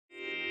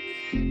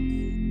One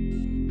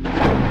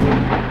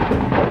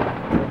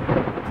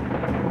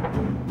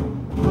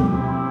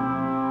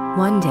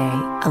day,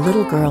 a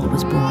little girl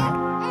was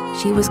born.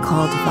 She was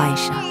called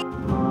Vaysha.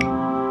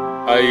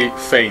 I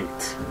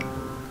faint.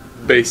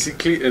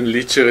 Basically, in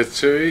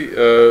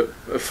literature,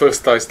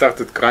 first I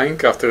started crying,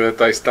 after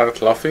that I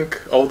started laughing.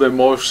 All the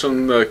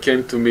emotion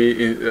came to me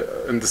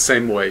in the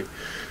same way.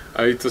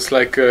 It was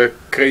like a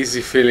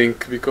crazy feeling,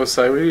 because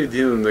I really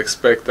didn't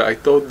expect. I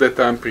thought that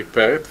I'm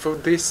prepared for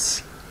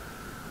this,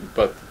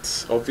 but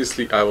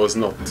obviously I was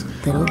not.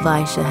 Little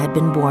Vaysha had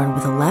been born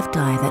with a left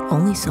eye that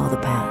only saw the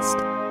past,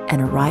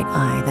 and a right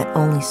eye that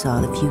only saw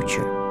the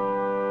future.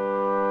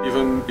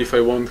 Even if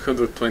I won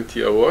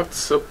 120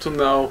 awards up to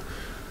now,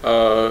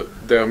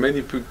 there are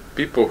many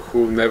people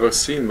who never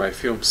seen my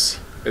films.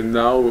 And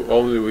now,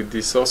 only with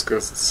these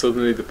Oscars,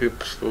 suddenly the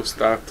people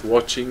start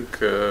watching,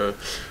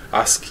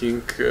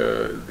 asking.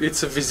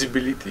 It's a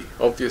visibility,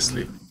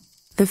 obviously.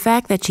 The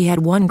fact that she had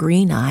one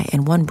green eye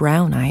and one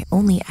brown eye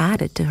only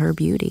added to her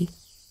beauty.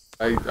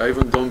 I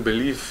even don't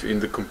believe in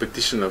the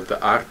competition of the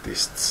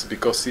artists,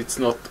 because it's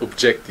not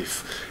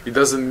objective. It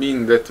doesn't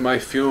mean that my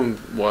film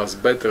was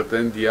better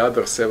than the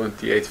other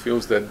 78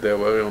 films that there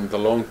were on the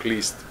long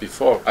list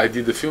before. I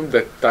did a film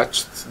that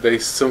touched, they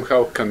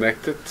somehow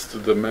connected to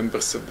the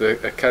members of the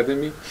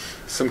Academy,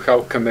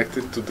 somehow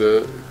connected to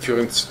the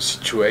current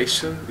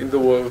situation in the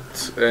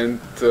world,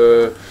 and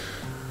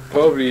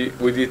probably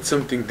we did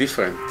something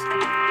different.